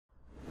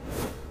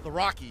The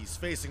Rockies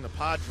facing the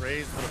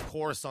Padres, but of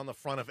course on the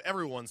front of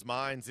everyone's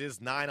minds is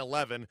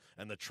 9/11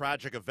 and the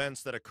tragic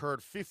events that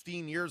occurred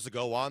 15 years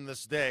ago on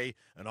this day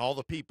and all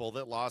the people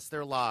that lost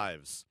their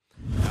lives.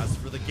 As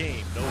for the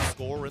game, no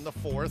score in the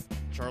fourth.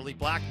 Charlie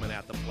Blackmon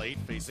at the plate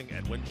facing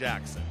Edwin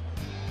Jackson.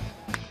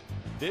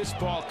 This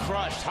ball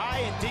crushed high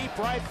and deep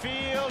right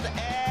field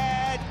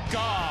and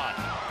gone.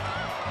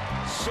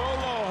 Solo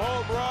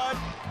home run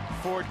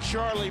for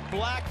Charlie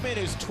Blackmon,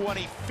 his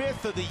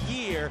 25th of the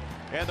year,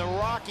 and the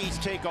Rockies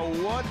take a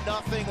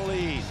 1-0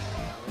 lead.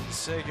 Let's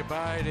say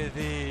goodbye to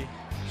the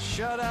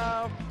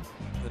shutout,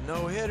 the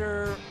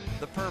no-hitter,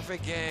 the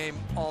perfect game,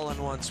 all in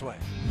one swing.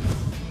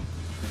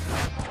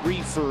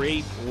 3 for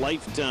 8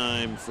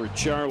 lifetime for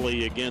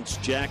Charlie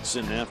against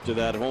Jackson after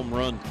that home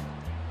run.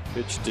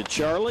 Pitch to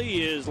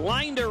Charlie is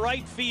lined to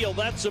right field.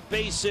 That's a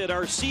base hit.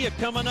 Arcia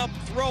coming up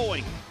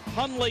throwing.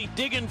 Hundley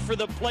digging for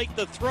the plate.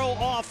 The throw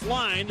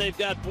offline. They've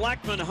got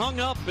Blackmon hung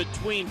up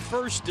between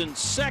first and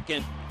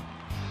second.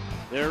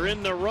 They're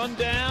in the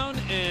rundown,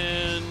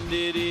 and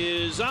it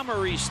is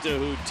Amarista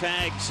who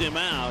tags him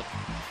out.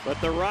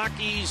 But the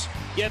Rockies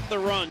get the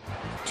run.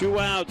 2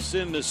 outs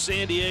in the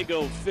San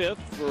Diego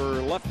fifth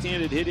for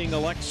left-handed hitting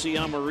Alexi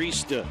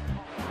Amarista.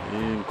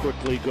 And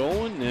quickly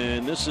going,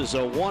 and this is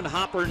a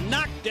one-hopper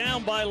knocked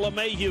down by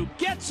LeMahieu.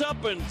 Gets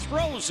up and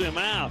throws him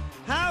out.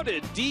 How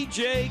did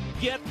DJ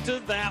get to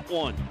that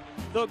one?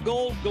 The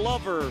Gold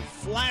Glover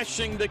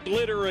flashing the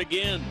glitter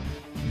again.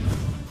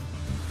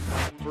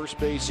 First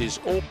base is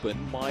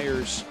open.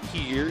 Myers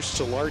here.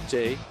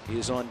 Solarte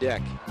is on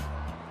deck.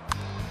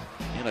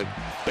 And a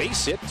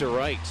base hit to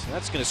right.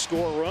 That's going to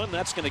score a run.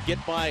 That's going to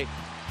get by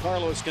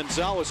Carlos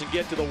Gonzalez and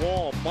get to the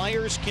wall.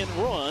 Myers can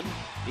run.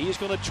 He's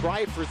going to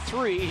try for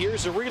 3.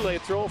 Here's a relay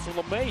throw from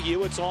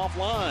LeMahieu. It's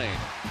offline.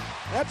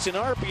 That's an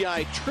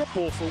RBI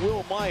triple for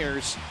Will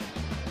Myers.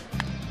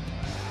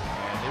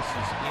 And this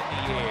is in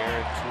the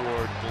air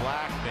toward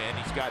Blackmon.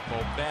 He's got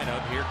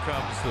momentum. Here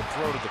comes the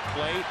throw to the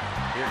plate.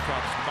 Here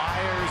comes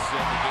Myers,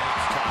 and the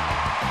game's tied.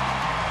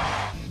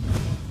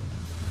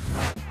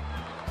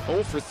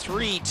 0 for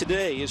 3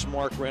 today is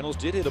Mark Reynolds.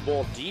 Did hit a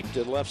ball deep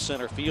to left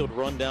center field,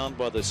 run down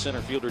by the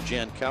center fielder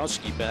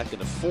Jankowski back in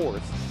the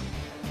 4th.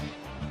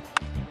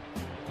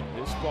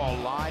 This ball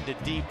lined to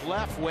deep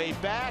left, way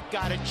back,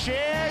 got a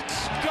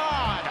chance,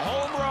 gone,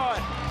 home run.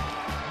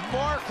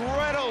 Mark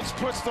Reynolds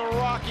puts the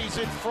Rockies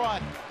in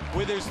front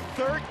with his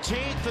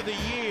 13th of the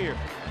year.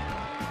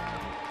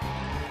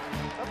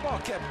 That ball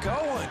kept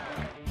going.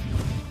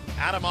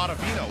 Adam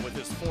Ottavino with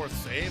his 4th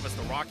save as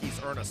the Rockies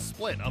earn a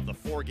split of the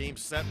 4-game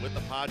set with the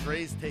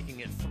Padres,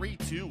 taking it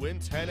 3-2 in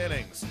 10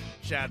 innings.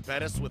 Chad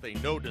Bettis with a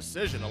no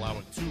decision,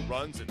 allowing 2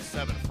 runs in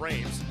 7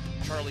 frames.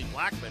 Charlie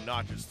Blackmon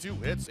notches 2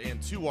 hits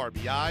and 2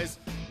 RBIs.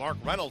 Mark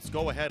Reynolds'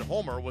 go-ahead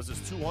homer was his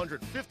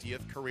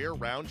 250th career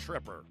round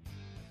tripper.